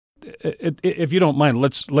If you don't mind,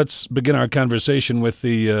 let's begin our conversation with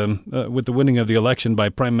the winning of the election by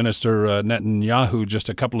Prime Minister Netanyahu just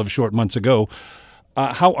a couple of short months ago.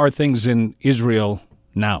 How are things in Israel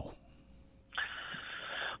now?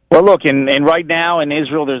 Well, look, in right now in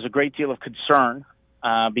Israel, there's a great deal of concern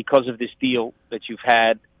because of this deal that you've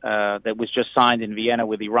had that was just signed in Vienna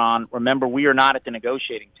with Iran. Remember, we are not at the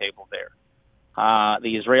negotiating table there.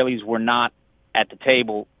 The Israelis were not at the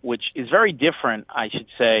table, which is very different, I should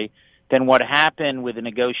say, than what happened with the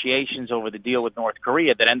negotiations over the deal with North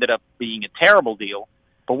Korea that ended up being a terrible deal.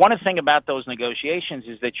 But one thing about those negotiations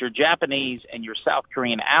is that your Japanese and your South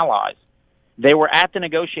Korean allies, they were at the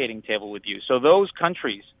negotiating table with you. So those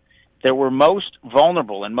countries that were most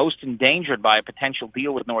vulnerable and most endangered by a potential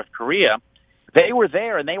deal with North Korea, they were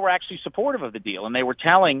there and they were actually supportive of the deal. And they were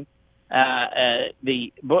telling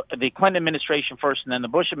the Clinton administration first and then the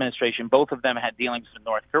Bush administration, both of them had dealings with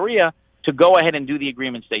North Korea, to go ahead and do the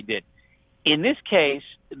agreements they did. In this case,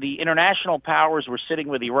 the international powers were sitting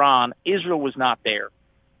with Iran. Israel was not there.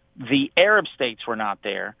 The Arab states were not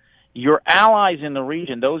there. Your allies in the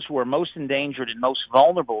region, those who are most endangered and most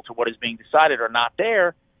vulnerable to what is being decided, are not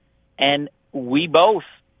there. And we both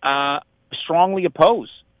strongly oppose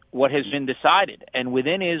what has been decided. And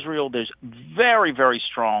within Israel, there's very, very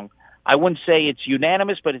strong, I wouldn't say it's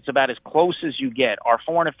unanimous, but it's about as close as you get. Our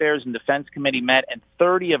Foreign Affairs and Defense Committee met, and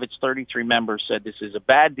 30 of its 33 members said this is a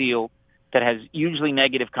bad deal that has hugely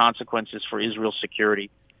negative consequences for Israel's security.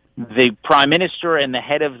 The Prime Minister and the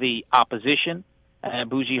head of the opposition,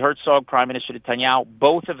 Bougie Herzog, Prime Minister Netanyahu,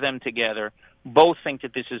 both of them together, both think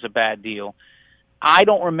that this is a bad deal. I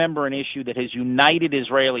don't remember an issue that has united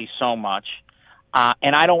Israelis so much.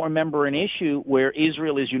 And I don't remember an issue where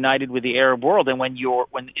Israel is united with the Arab world. And when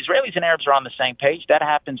Israelis and Arabs are on the same page, that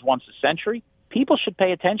happens once a century. People should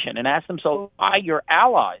pay attention and ask themselves why your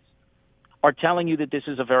allies are telling you that this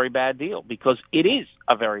is a very bad deal, because it is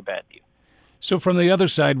a very bad deal. So from the other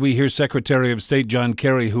side, we hear Secretary of State John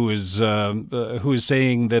Kerry, who is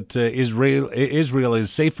saying that Israel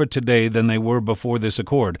is safer today than they were before this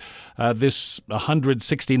accord. This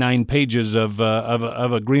 169 pages of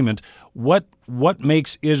agreement. What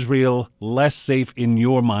makes Israel less safe in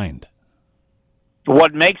your mind?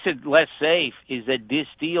 What makes it less safe is that this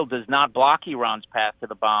deal does not block Iran's path to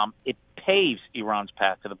the bomb. It paves Iran's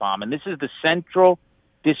path to the bomb. And this is the central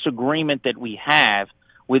disagreement that we have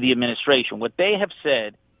with the administration. What they have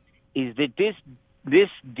said is that this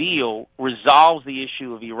deal resolves the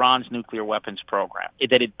issue of Iran's nuclear weapons program,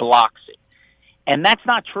 that it blocks it. And that's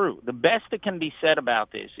not true. The best that can be said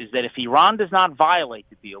about this is that if Iran does not violate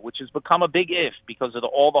the deal, which has become a big if because of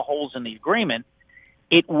all the holes in the agreement,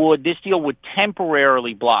 this deal would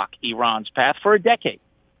temporarily block Iran's path for a decade.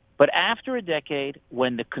 But after a decade,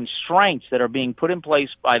 when the constraints that are being put in place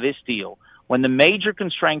by this deal, when the major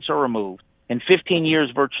constraints are removed, in 15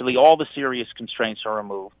 years virtually all the serious constraints are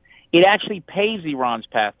removed, it actually paves Iran's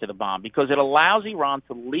path to the bomb because it allows Iran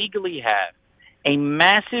to legally have a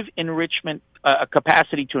massive enrichment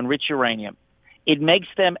capacity to enrich uranium. It makes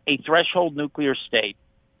them a threshold nuclear state,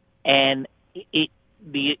 and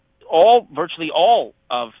virtually all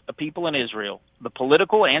of the people in Israel, the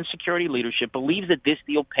political and security leadership, believes that this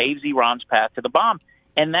deal paves Iran's path to the bomb,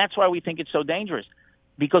 and that's why we think it's so dangerous.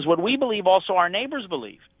 Because what we believe, also our neighbors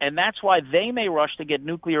believe, and that's why they may rush to get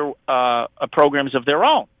nuclear programs of their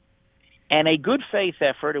own. And a good faith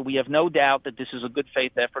effort, and we have no doubt that this is a good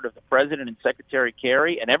faith effort of the President and Secretary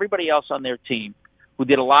Kerry and everybody else on their team who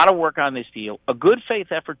did a lot of work on this deal, a good faith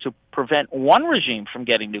effort to prevent one regime from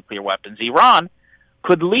getting nuclear weapons, Iran,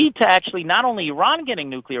 could lead to actually not only Iran getting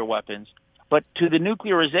nuclear weapons, but to the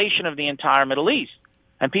nuclearization of the entire Middle East.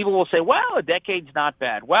 And people will say, well, a decade's not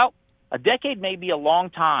bad. Well, a decade may be a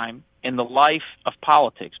long time in the life of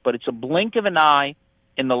politics, but it's a blink of an eye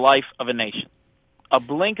in the life of a nation. A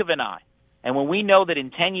blink of an eye. And when we know that in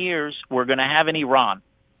 10 years we're going to have an Iran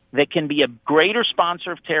that can be a greater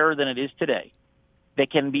sponsor of terror than it is today, that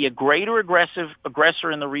can be a greater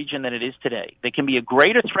aggressor in the region than it is today, that can be a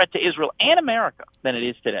greater threat to Israel and America than it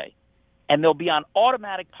is today, and they'll be on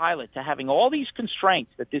automatic pilot to having all these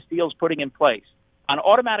constraints that this deal is putting in place, on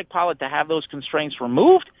automatic pilot to have those constraints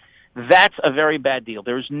removed, that's a very bad deal.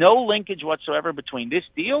 There's no linkage whatsoever between this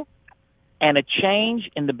deal and a change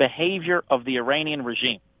in the behavior of the Iranian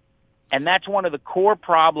regime. And that's one of the core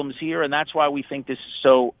problems here, and that's why we think this is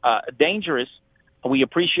so dangerous. We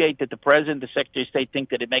appreciate that the President, the Secretary of State think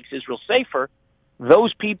that it makes Israel safer.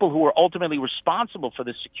 Those people who are ultimately responsible for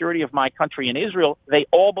the security of my country and Israel, they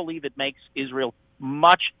all believe it makes Israel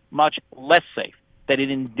much, much less safe, that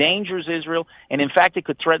it endangers Israel, and in fact it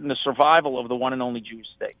could threaten the survival of the one and only Jewish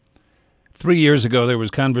state. 3 years ago, there was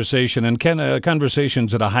conversation and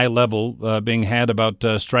conversations at a high level being had about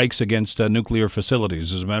strikes against nuclear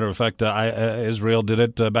facilities. As a matter of fact, Israel did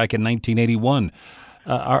it back in 1981.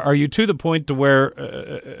 Are you to the point to where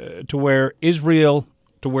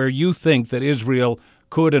you think that Israel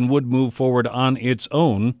could and would move forward on its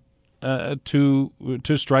own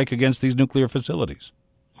to strike against these nuclear facilities?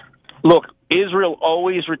 Look, Israel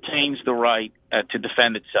always retains the right to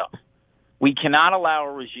defend itself. We cannot allow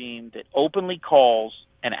a regime that openly calls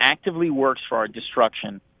and actively works for our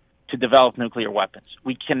destruction to develop nuclear weapons.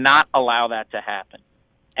 We cannot allow that to happen.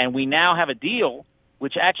 And we now have a deal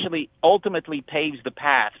which actually ultimately paves the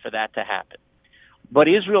path for that to happen. But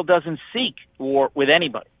Israel doesn't seek war with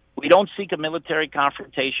anybody. We don't seek a military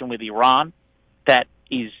confrontation with Iran that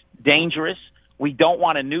is dangerous. We don't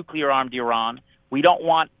want a nuclear-armed Iran. We don't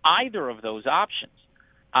want either of those options.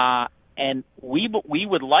 And we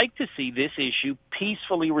would like to see this issue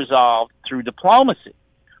peacefully resolved through diplomacy.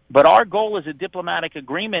 But our goal is a diplomatic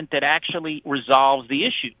agreement that actually resolves the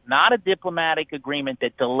issue, not a diplomatic agreement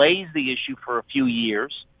that delays the issue for a few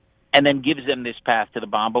years and then gives them this path to the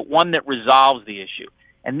bomb, but one that resolves the issue.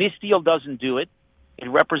 And this deal doesn't do it. It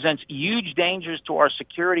represents huge dangers to our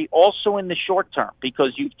security also in the short term,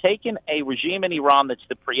 because you've taken a regime in Iran that's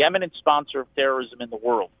the preeminent sponsor of terrorism in the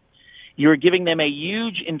world. You're giving them a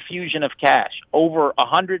huge infusion of cash, over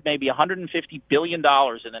 100, maybe $150 billion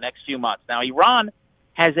in the next few months. Now, Iran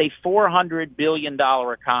has a $400 billion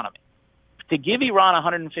economy. To give Iran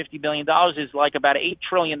 $150 billion is like about $8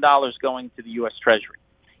 trillion going to the U.S. Treasury.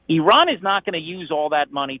 Iran is not going to use all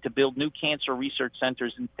that money to build new cancer research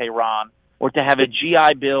centers in Tehran or to have a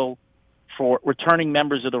GI Bill for returning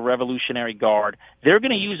members of the Revolutionary Guard. They're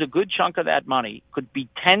going to use a good chunk of that money, could be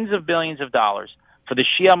tens of billions of dollars, for the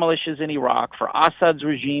Shia militias in Iraq, for Assad's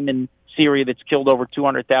regime in Syria that's killed over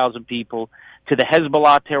 200,000 people, to the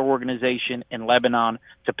Hezbollah terror organization in Lebanon,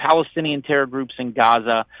 to Palestinian terror groups in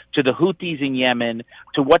Gaza, to the Houthis in Yemen,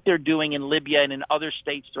 to what they're doing in Libya and in other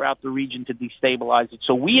states throughout the region to destabilize it.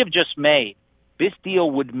 So we have just made, this deal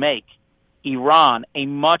would make Iran a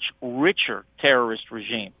much richer terrorist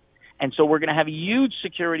regime. And so we're going to have huge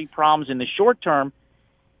security problems in the short term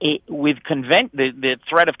with the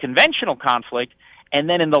threat of conventional conflict. And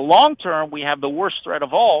then in the long term, we have the worst threat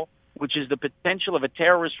of all, which is the potential of a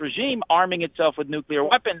terrorist regime arming itself with nuclear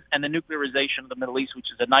weapons and the nuclearization of the Middle East, which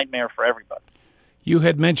is a nightmare for everybody. You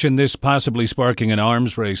had mentioned this possibly sparking an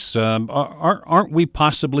arms race. Aren't we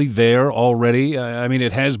possibly there already? I mean,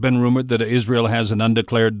 it has been rumored that Israel has an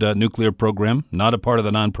undeclared nuclear program, not a part of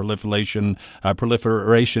the non-proliferation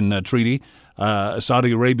treaty.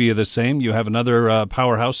 Saudi Arabia the same. You have another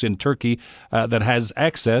powerhouse in Turkey that has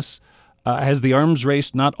access. Has the arms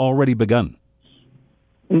race not already begun?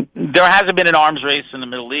 There hasn't been an arms race in the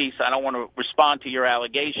Middle East. I don't want to respond to your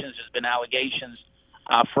allegations. There's been allegations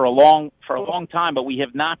for a long time, but we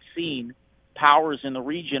have not seen powers in the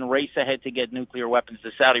region race ahead to get nuclear weapons.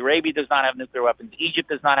 Saudi Arabia does not have nuclear weapons. Egypt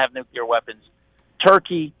does not have nuclear weapons.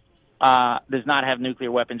 Turkey does not have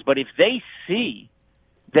nuclear weapons. But if they see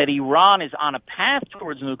that Iran is on a path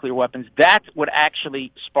towards nuclear weapons, that would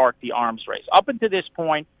actually spark the arms race. Up until this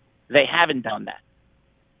point, they haven't done that.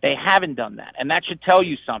 They haven't done that, and that should tell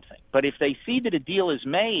you something. But if they see that a deal is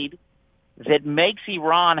made that makes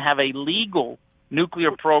Iran have a legal nuclear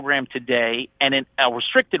program today and a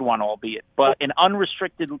restricted one, albeit, but an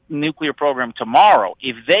unrestricted nuclear program tomorrow,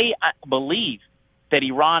 if they believe that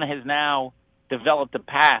Iran has now developed a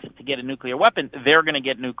path to get a nuclear weapon, they're going to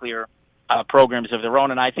get nuclear programs of their own.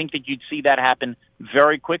 And I think that you'd see that happen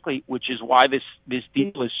very quickly, which is why this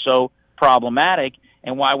deal is so problematic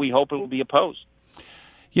and why we hope it will be opposed.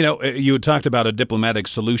 You know, you had talked about a diplomatic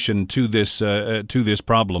solution to this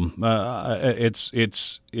problem.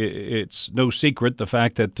 It's no secret the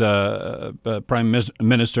fact that Prime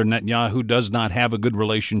Minister Netanyahu does not have a good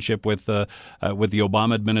relationship with the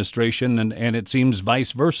Obama administration, and it seems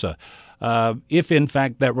vice versa. If in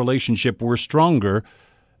fact that relationship were stronger,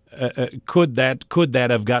 could that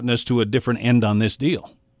have gotten us to a different end on this deal?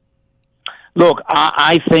 Look,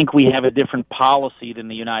 I think we have a different policy than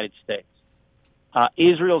the United States.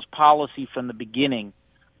 Israel's policy from the beginning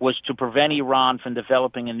was to prevent Iran from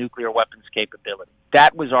developing a nuclear weapons capability.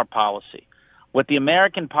 That was our policy. What the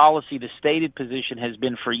American policy, the stated position has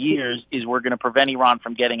been for years, is we're going to prevent Iran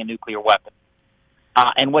from getting a nuclear weapon.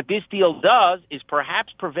 And what this deal does is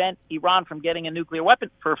perhaps prevent Iran from getting a nuclear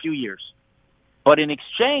weapon for a few years. But in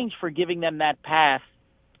exchange for giving them that path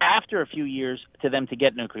after a few years to them to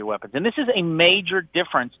get nuclear weapons. And this is a major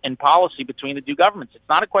difference in policy between the two governments. It's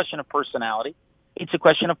not a question of personality. It's a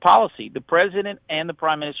question of policy. The president and the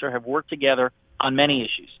prime minister have worked together on many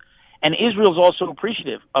issues. And Israel's also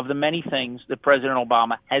appreciative of the many things that President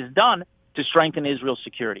Obama has done to strengthen Israel's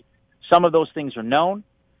security. Some of those things are known.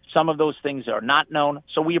 Some of those things are not known.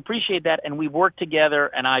 So we appreciate that, and we work together,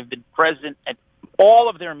 and I've been present at all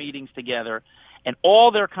of their meetings together and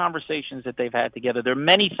all their conversations that they've had together. There are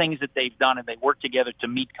many things that they've done, and they work together to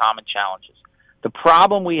meet common challenges. The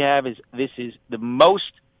problem we have is this is the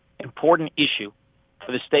most important issue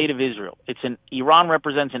for the state of Israel. Iran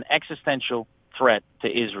represents an existential threat to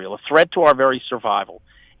Israel, a threat to our very survival.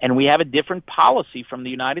 And we have a different policy from the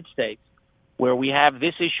United States, where we have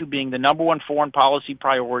this issue being the number one foreign policy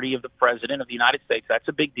priority of the President of the United States. That's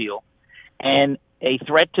a big deal. And a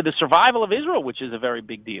threat to the survival of Israel, which is a very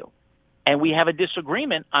big deal. And we have a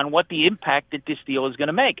disagreement on what the impact that this deal is going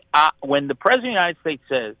to make. When the President of the United States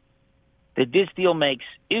says that this deal makes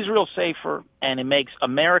Israel safer and it makes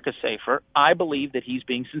America safer, I believe that he's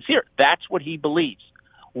being sincere. That's what he believes.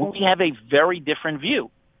 We have a very different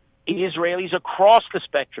view. Israelis across the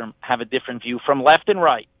spectrum have a different view from left and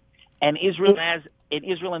right. And Israel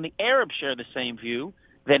and the Arabs share the same view,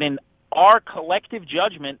 that in our collective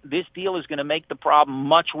judgment, this deal is going to make the problem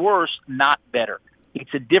much worse, not better. It's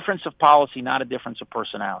a difference of policy, not a difference of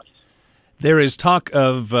personalities. There is talk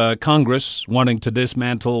of Congress wanting to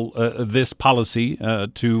dismantle this policy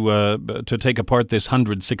to take apart this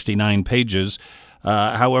 169 pages.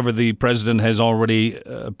 However, the president has already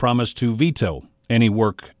promised to veto any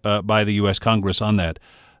work by the U.S. Congress on that.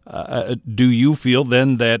 Do you feel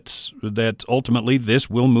then that ultimately this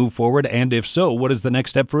will move forward? And if so, what is the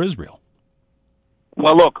next step for Israel?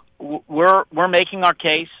 Well, look, we're making our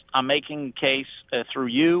case. I'm making a case through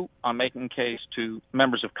you. I'm making a case to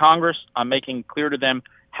members of Congress. I'm making clear to them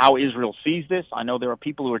how Israel sees this. I know there are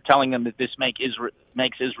people who are telling them that this makes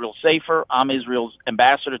Israel safer. I'm Israel's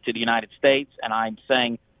ambassador to the United States, and I'm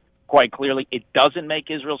saying quite clearly it doesn't make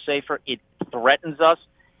Israel safer. It threatens us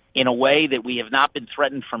in a way that we have not been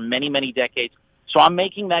threatened for many, many decades. So I'm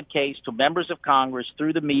making that case to members of Congress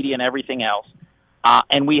through the media and everything else.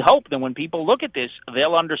 And we hope that when people look at this,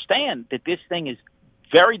 they'll understand that this thing is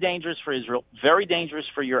very dangerous for Israel, very dangerous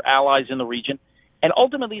for your allies in the region, and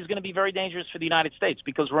ultimately is going to be very dangerous for the United States.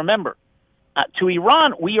 Because remember, to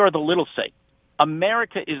Iran, we are the little Satan.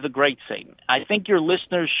 America is the great Satan. I think your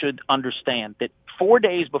listeners should understand that 4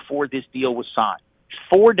 days before this deal was signed,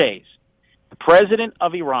 4 days, the president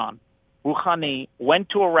of Iran, Rouhani, went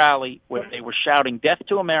to a rally where they were shouting death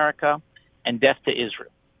to America and death to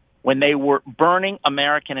Israel, when they were burning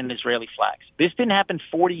American and Israeli flags. This didn't happen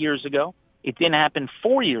 40 years ago. It didn't happen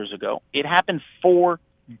 4 years ago. It happened 4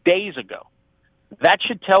 days ago. That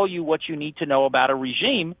should tell you what you need to know about a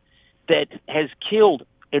regime that has killed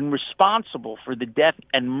and responsible for the death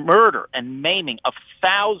and murder and maiming of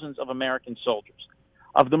thousands of American soldiers,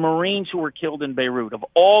 of the Marines who were killed in Beirut, of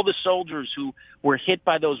all the soldiers who were hit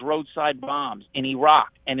by those roadside bombs in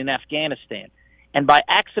Iraq and in Afghanistan, and by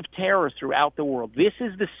acts of terror throughout the world. This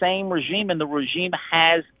is the same regime, and the regime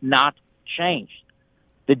has not changed.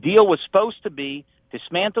 The deal was supposed to be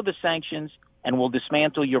dismantle the sanctions, and we'll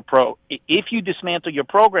dismantle your if you dismantle your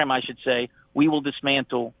program, I should say, we will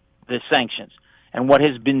dismantle the sanctions. And what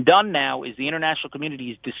has been done now is the international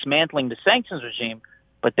community is dismantling the sanctions regime,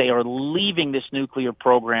 but they are leaving this nuclear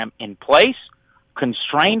program in place,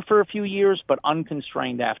 constrained for a few years, but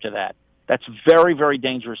unconstrained after that. That's very, very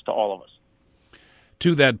dangerous to all of us.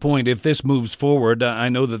 To that point, if this moves forward, I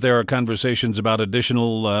know that there are conversations about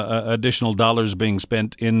additional dollars being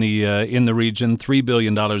spent in the region. $3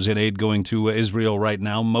 billion in aid going to Israel right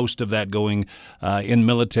now. Most of that going in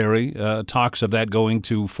military. Talks of that going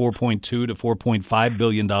to $4.2 to $4.5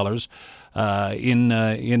 billion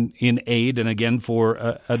in aid, and again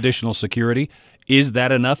for additional security. Is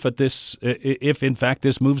that enough at this? If in fact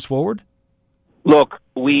this moves forward? Look,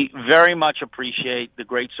 we very much appreciate the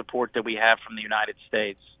great support that we have from the United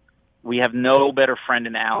States. We have no better friend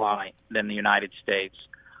and ally than the United States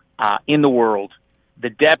in the world. The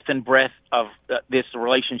depth and breadth of this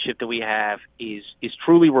relationship that we have is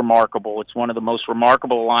truly remarkable. It's one of the most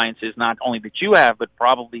remarkable alliances, not only that you have, but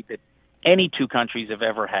probably that any two countries have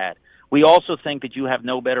ever had. We also think that you have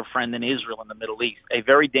no better friend than Israel in the Middle East, a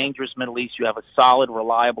very dangerous Middle East. You have a solid,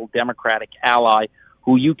 reliable, democratic ally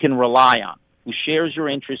who you can rely on, who shares your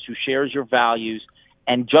interests, who shares your values,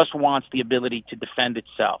 and just wants the ability to defend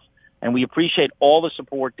itself. And we appreciate all the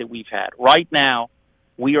support that we've had. Right now,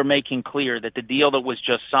 we are making clear that the deal that was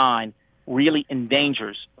just signed really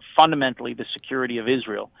endangers fundamentally the security of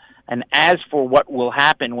Israel. And as for what will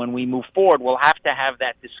happen when we move forward, we'll have to have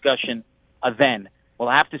that discussion then.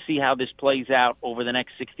 We'll have to see how this plays out over the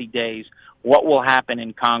next 60 days, what will happen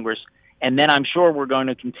in Congress. And then I'm sure we're going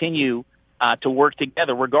to continue to work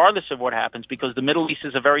together, regardless of what happens, because the Middle East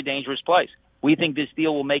is a very dangerous place. We think this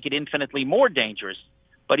deal will make it infinitely more dangerous.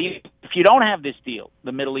 But if you don't have this deal,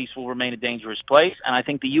 the Middle East will remain a dangerous place. And I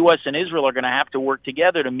think the U.S. and Israel are going to have to work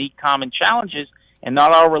together to meet common challenges, and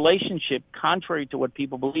not our relationship, contrary to what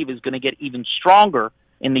people believe, is going to get even stronger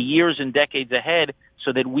in the years and decades ahead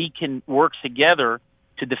so that we can work together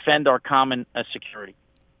to defend our common security.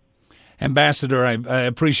 Ambassador, I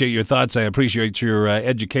appreciate your thoughts. I appreciate your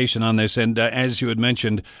education on this. And as you had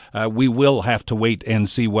mentioned, we will have to wait and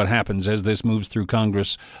see what happens as this moves through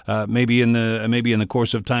Congress. Maybe in the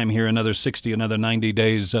course of time here, another 60, another 90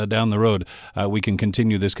 days down the road, we can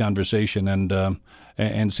continue this conversation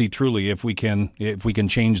and see truly if we can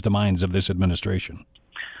change the minds of this administration.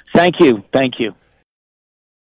 Thank you. Thank you.